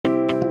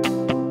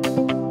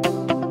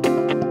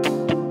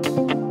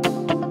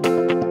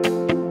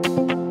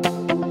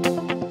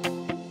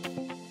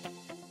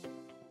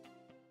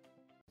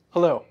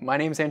my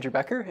name is Andrew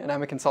Becker, and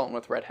I'm a consultant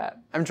with Red Hat.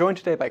 I'm joined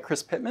today by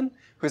Chris Pittman,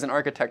 who's an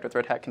architect with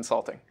Red Hat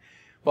Consulting.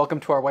 Welcome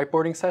to our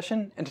whiteboarding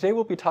session, and today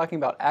we'll be talking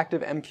about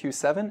active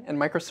AMQ7 and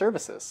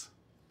microservices.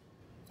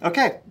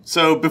 Okay,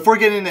 so before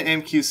getting into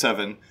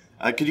AMQ7,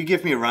 could you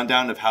give me a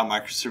rundown of how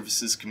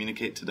microservices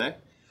communicate today?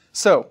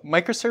 So,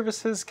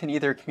 microservices can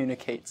either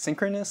communicate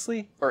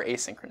synchronously or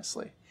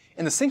asynchronously.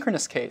 In the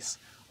synchronous case,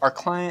 our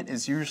client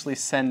is usually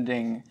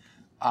sending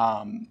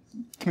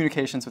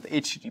communications with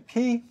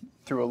HTTP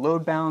through a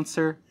load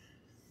balancer,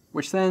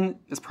 which then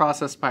is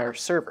processed by our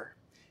server.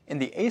 In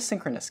the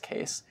asynchronous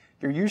case,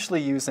 you're usually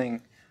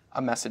using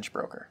a message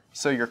broker.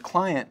 So your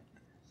client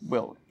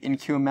will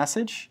in-queue a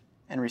message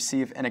and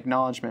receive an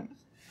acknowledgement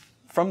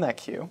from that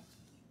queue.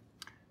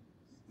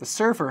 The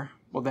server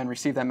will then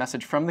receive that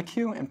message from the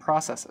queue and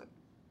process it.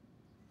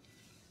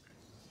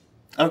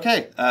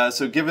 Okay,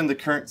 so given the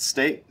current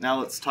state, now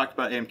let's talk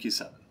about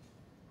AMQ7.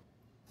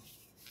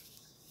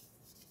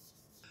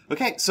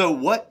 Okay, so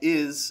what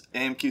is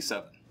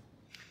AMQ7?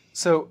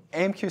 So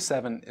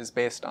AMQ7 is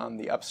based on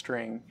the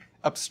upstream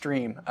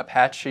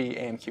Apache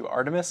AMQ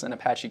Artemis and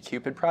Apache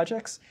Cupid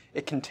projects.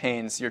 It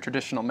contains your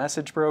traditional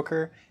message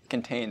broker, it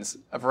contains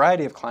a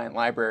variety of client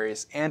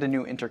libraries, and a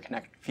new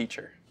interconnect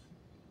feature.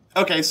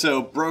 Okay,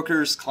 so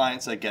brokers,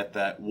 clients, I get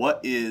that.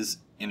 What is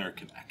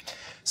Interconnect?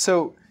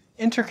 So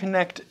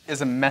Interconnect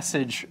is a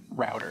message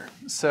router.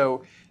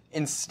 So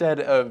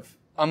instead of,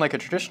 unlike a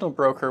traditional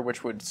broker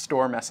which would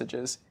store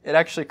messages, it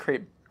actually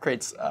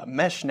creates a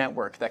mesh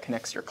network that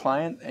connects your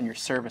client and your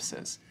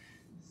services.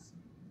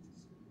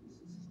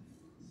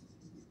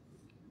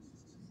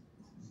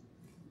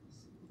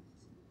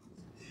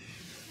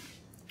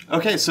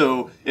 Okay,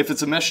 so if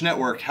it's a mesh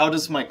network, how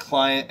does my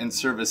client and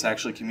service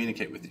actually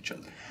communicate with each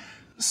other?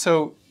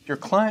 So your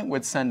client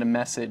would send a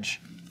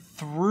message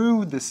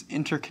through this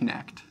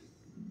interconnect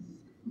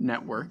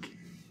network.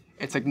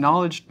 It's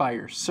acknowledged by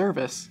your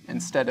service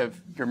instead of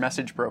your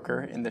message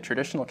broker in the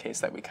traditional case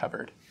that we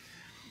covered.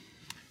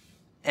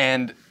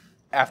 And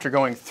after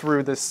going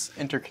through this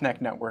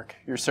interconnect network,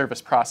 your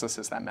service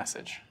processes that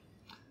message.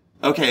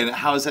 Okay, and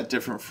how is that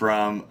different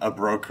from a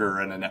broker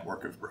and a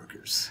network of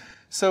brokers?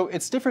 So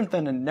it's different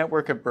than a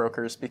network of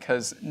brokers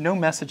because no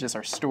messages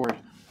are stored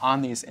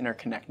on these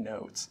interconnect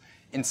nodes.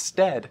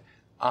 Instead,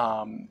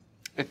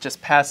 it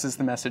just passes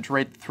the message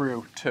right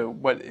through to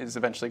what is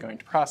eventually going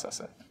to process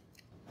it.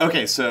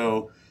 Okay,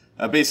 so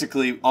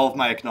basically all of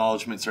my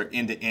acknowledgments are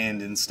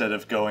end-to-end instead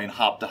of going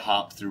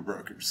hop-to-hop through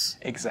brokers.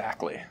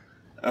 Exactly.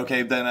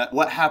 Okay, then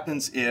what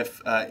happens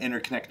if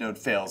interconnect node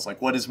fails?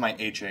 Like, what is my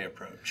HA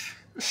approach?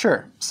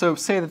 Sure. So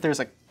say that there's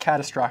a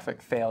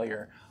catastrophic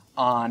failure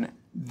on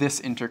this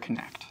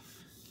interconnect.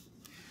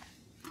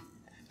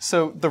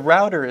 So the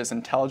router is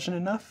intelligent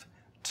enough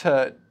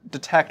to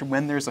detect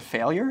when there's a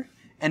failure,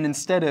 and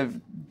instead of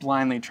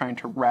blindly trying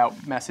to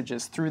route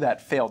messages through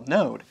that failed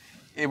node,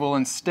 it will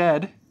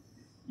instead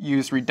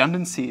use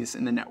redundancies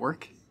in the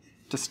network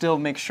to still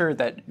make sure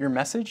that your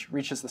message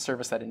reaches the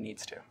service that it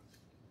needs to.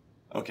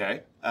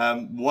 Okay.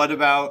 What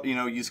about,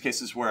 use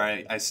cases where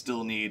I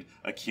still need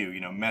a queue,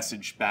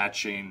 message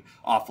batching,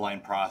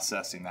 offline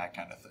processing, that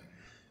kind of thing?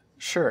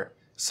 Sure.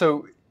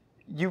 So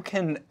you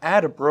can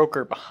add a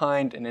broker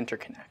behind an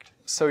interconnect.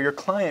 So your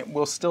client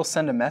will still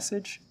send a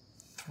message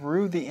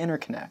through the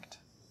interconnect,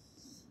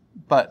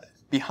 but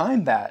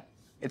behind that,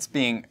 it's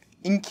being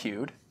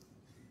in-queued,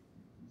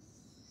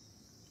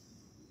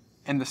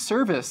 and the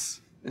service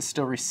is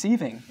still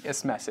receiving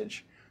its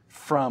message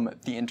from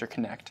the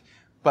interconnect,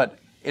 but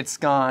it's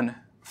gone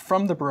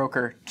from the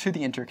broker to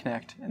the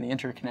interconnect and the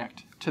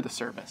interconnect to the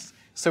service.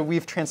 So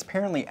we've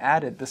transparently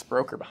added this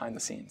broker behind the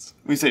scenes.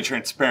 When you say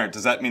transparent,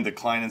 does that mean the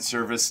client and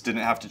service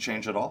didn't have to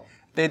change at all?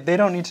 They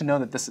don't need to know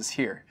that this is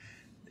here.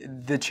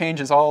 The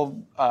change is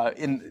all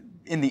in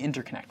the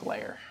interconnect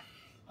layer.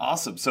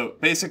 Awesome. So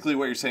basically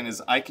what you're saying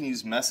is I can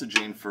use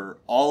messaging for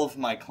all of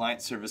my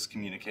client-service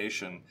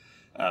communication,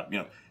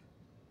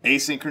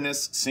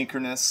 asynchronous,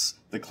 synchronous,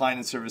 the client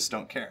and service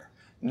don't care.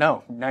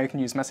 No, now you can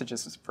use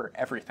messages for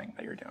everything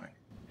that you're doing.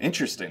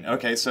 Interesting.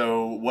 Okay,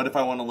 so what if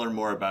I want to learn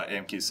more about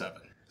AMQ7?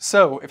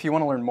 So if you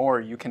want to learn more,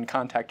 you can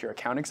contact your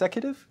account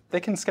executive. They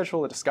can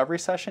schedule a discovery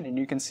session and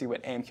you can see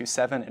what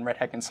AMQ7 and Red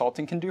Hat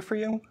Consulting can do for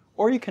you,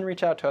 or you can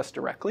reach out to us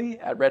directly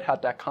at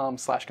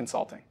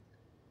redhat.com/consulting.